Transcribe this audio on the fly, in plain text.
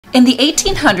In the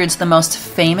 1800s, the most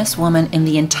famous woman in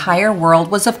the entire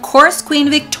world was, of course, Queen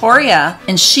Victoria,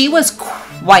 and she was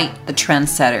quite the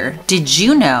trendsetter. Did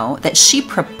you know that she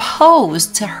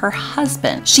proposed to her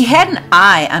husband? She had an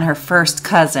eye on her first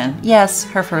cousin. Yes,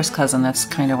 her first cousin. That's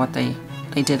kind of what they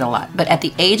did a lot. But at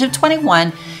the age of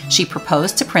 21, she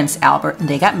proposed to Prince Albert and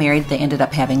they got married. They ended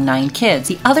up having 9 kids.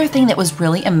 The other thing that was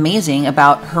really amazing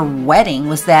about her wedding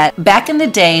was that back in the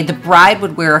day, the bride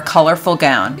would wear a colorful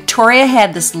gown. Victoria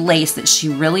had this lace that she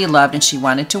really loved and she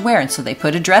wanted to wear, and so they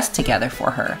put a dress together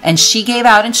for her. And she gave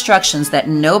out instructions that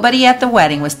nobody at the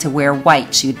wedding was to wear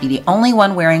white. She would be the only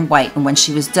one wearing white. And when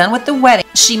she was done with the wedding,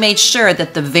 she made sure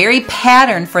that the very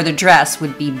pattern for the dress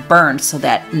would be burned so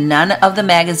that none of the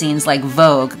magazines like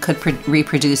Vogue could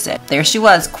reproduce it. There she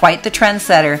was, quite the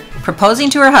trendsetter, proposing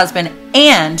to her husband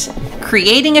and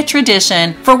creating a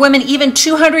tradition for women even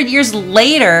 200 years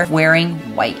later wearing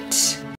white.